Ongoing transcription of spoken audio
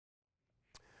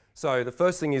So the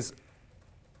first thing is,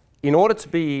 in order to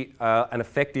be an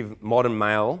effective modern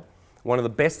male, one of the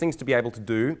best things to be able to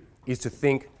do is to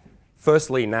think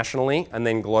firstly nationally and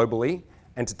then globally,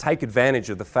 and to take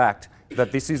advantage of the fact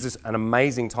that this is an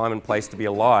amazing time and place to be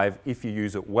alive if you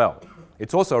use it well.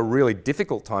 It's also a really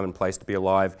difficult time and place to be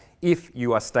alive if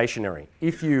you are stationary,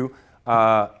 if you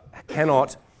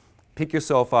cannot pick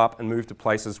yourself up and move to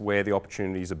places where the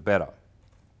opportunities are better.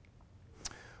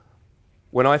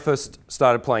 When I first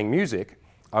started playing music,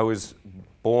 I was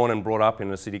born and brought up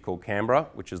in a city called Canberra,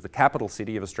 which is the capital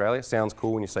city of Australia. Sounds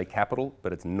cool when you say capital,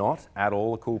 but it's not at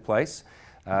all a cool place.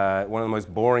 One of the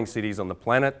most boring cities on the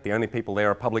planet. The only people there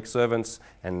are public servants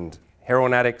and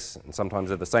heroin addicts, and sometimes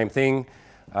they're the same thing,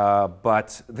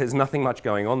 but there's nothing much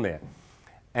going on there.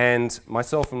 And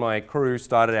myself and my crew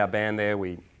started our band there.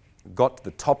 We got to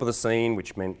the top of the scene,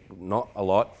 which meant not a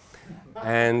lot.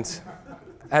 And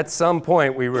at some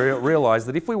point, we realized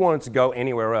that if we wanted to go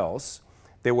anywhere else,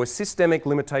 there were systemic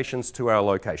limitations to our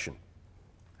location.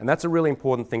 And that's a really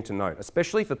important thing to note,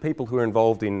 especially for people who are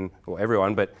involved in, or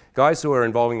everyone, but guys who are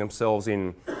involving themselves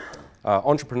in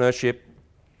entrepreneurship,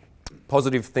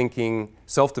 positive thinking,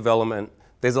 self-development.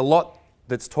 There's a lot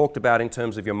that's talked about in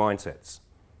terms of your mindsets,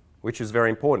 which is very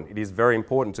important. It is very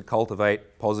important to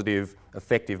cultivate positive,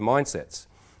 effective mindsets.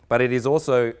 But it is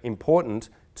also important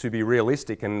to be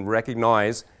realistic and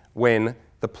recognize when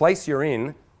the place you're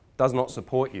in does not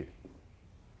support you.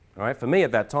 All right? For me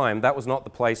at that time, that was not the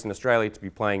place in Australia to be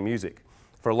playing music.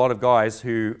 For a lot of guys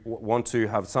who want to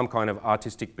have some kind of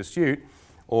artistic pursuit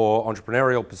or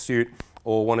entrepreneurial pursuit,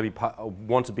 or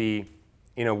want to be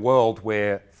in a world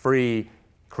where free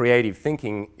creative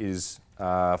thinking is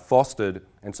fostered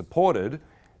and supported,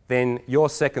 then your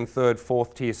second, third,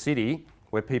 fourth tier city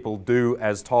where people do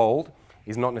as told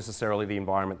is not necessarily the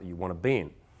environment that you want to be in.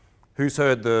 Who's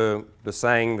heard the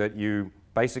saying that you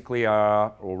basically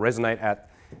are or resonate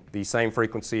at the same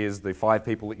frequency as the 5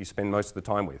 people that you spend most of the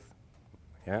time with?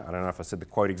 Yeah, I don't know if I said the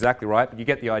quote exactly right, but you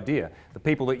get the idea. The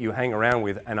people that you hang around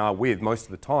with and are with most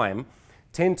of the time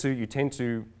you tend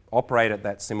to operate at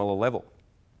that similar level.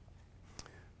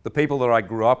 The people that I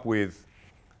grew up with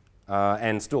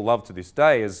and still love to this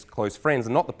day as close friends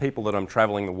are not the people that I'm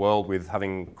traveling the world with,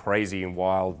 having crazy and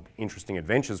wild, interesting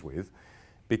adventures with,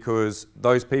 because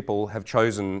those people have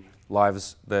chosen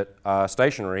lives that are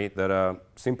stationary, that are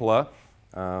simpler,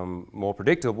 more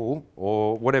predictable,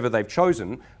 or whatever they've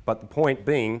chosen. But the point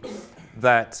being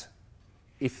that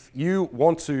if you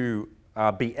want to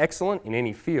be excellent in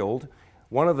any field,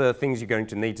 one of the things you're going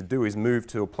to need to do is move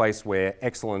to a place where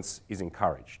excellence is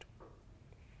encouraged.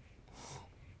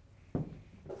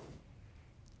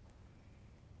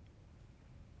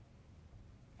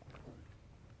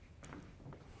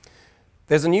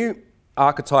 There's a new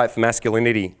archetype for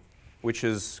masculinity which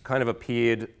has kind of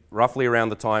appeared roughly around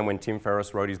the time when Tim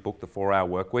Ferriss wrote his book, The 4-Hour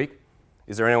Workweek.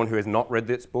 Is there anyone who has not read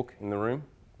this book in the room?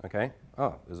 Okay.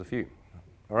 Oh, there's a few.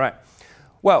 All right.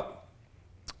 Well,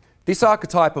 this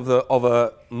archetype of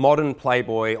a modern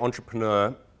Playboy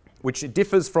entrepreneur, which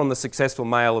differs from the successful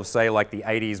male of, say, like the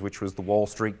 80s, which was the Wall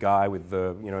Street guy with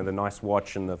the, the nice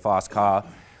watch and the fast car,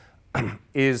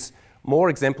 is more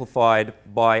exemplified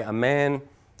by a man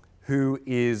who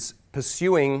is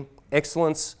pursuing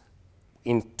excellence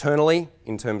internally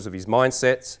in terms of his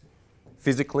mindsets,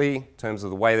 physically in terms of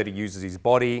the way that he uses his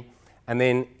body, and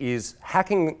then is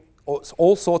hacking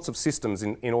all sorts of systems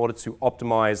in order to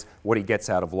optimize what he gets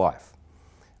out of life.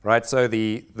 Right? So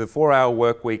the 4-hour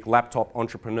work week laptop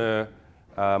entrepreneur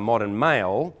modern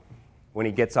male, when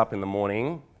he gets up in the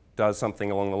morning, does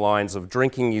something along the lines of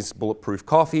drinking his bulletproof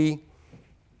coffee,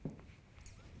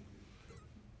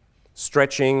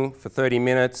 stretching for 30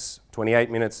 minutes,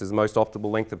 28 minutes is the most optimal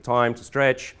length of time to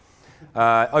stretch,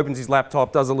 opens his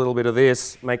laptop, does a little bit of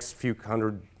this, makes a few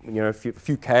hundred,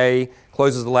 few K,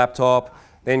 closes the laptop,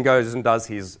 then goes and does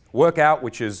his workout,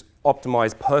 which is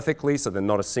optimized perfectly so that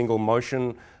not a single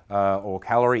motion or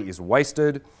calorie is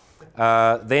wasted.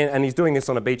 And he's doing this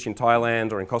on a beach in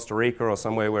Thailand or in Costa Rica or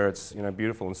somewhere where it's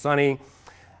beautiful and sunny.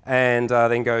 And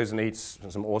then goes and eats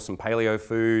some awesome paleo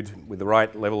food with the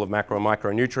right level of macro and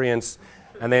micronutrients.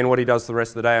 And then what he does the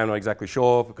rest of the day, I'm not exactly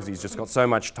sure, because he's just got so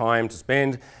much time to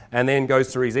spend. And then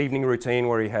goes through his evening routine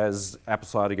where he has apple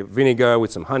cider vinegar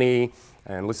with some honey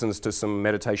and listens to some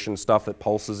meditation stuff that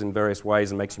pulses in various ways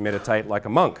and makes you meditate like a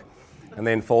monk. And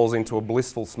then falls into a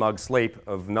blissful, smug sleep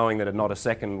of knowing that not a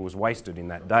second was wasted in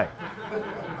that day.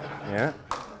 Yeah?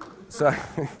 So...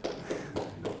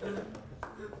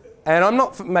 And I'm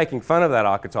not making fun of that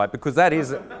archetype, because that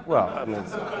is, well, I mean,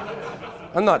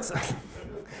 I'm not,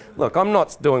 look, I'm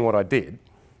not doing what I did.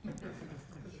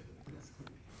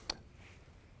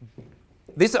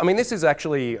 This is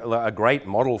actually a great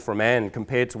model for a man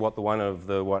compared to what the one of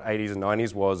the 80s and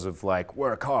 90s was of like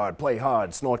work hard, play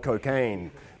hard, snort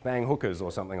cocaine, bang hookers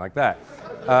or something like that.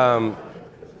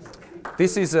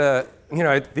 This is a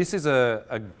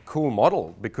cool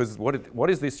model because what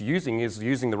is this using is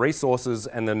using the resources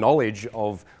and the knowledge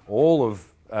of all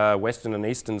of Western and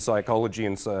Eastern psychology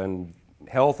and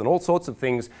health and all sorts of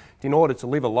things in order to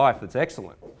live a life that's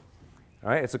excellent. All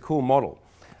right? It's a cool model.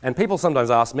 And people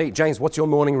sometimes ask me, James, what's your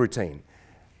morning routine?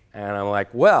 And I'm like,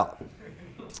 well,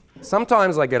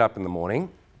 sometimes I get up in the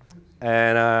morning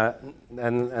and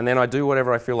then I do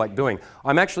whatever I feel like doing.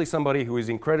 I'm actually somebody who is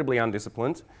incredibly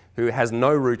undisciplined, who has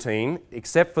no routine,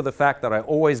 except for the fact that I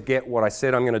always get what I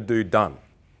said I'm going to do done.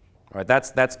 All right?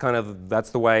 That's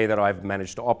the way that I've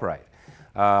managed to operate.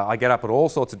 I get up at all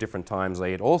sorts of different times. I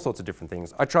eat all sorts of different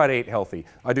things. I try to eat healthy.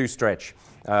 I do stretch.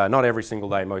 Not every single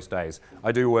day, most days.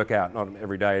 I do work out, not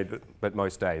every day, but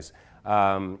most days.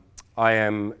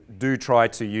 I do try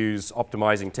to use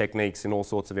optimizing techniques in all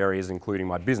sorts of areas, including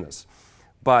my business.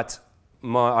 But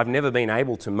I've never been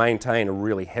able to maintain a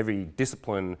really heavy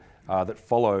discipline that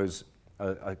follows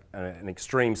an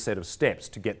extreme set of steps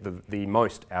to get the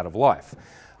most out of life.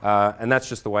 And that's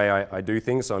just the way I do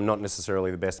things, so I'm not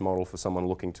necessarily the best model for someone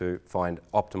looking to find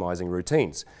optimizing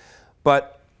routines.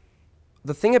 But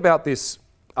the thing about this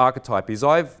archetype is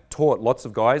I've taught lots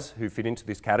of guys who fit into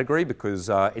this category because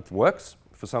it works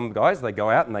for some guys. They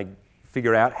go out and they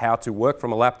figure out how to work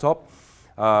from a laptop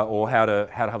or how to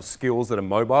have skills that are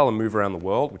mobile and move around the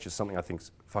world, which is something I think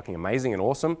is fucking amazing and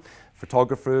awesome.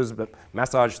 Photographers, but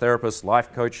massage therapists,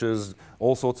 life coaches,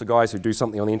 all sorts of guys who do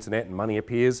something on the internet and money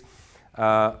appears.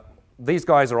 These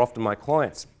guys are often my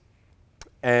clients.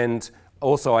 And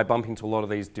also I bump into a lot of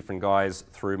these different guys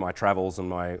through my travels and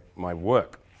my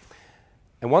work.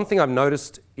 And one thing I've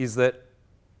noticed is that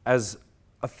as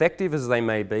effective as they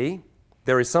may be,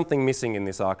 there is something missing in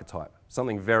this archetype,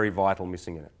 something very vital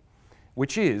missing in it,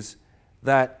 which is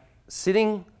that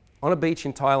sitting on a beach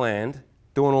in Thailand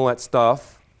doing all that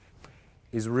stuff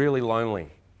is really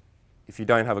lonely if you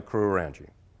don't have a crew around you,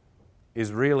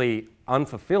 is really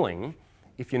unfulfilling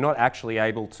if you're not actually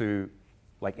able to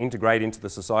integrate into the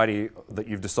society that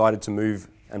you've decided to move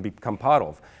and become part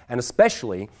of. And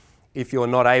especially if you're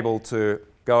not able to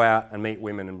go out and meet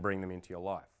women and bring them into your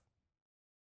life.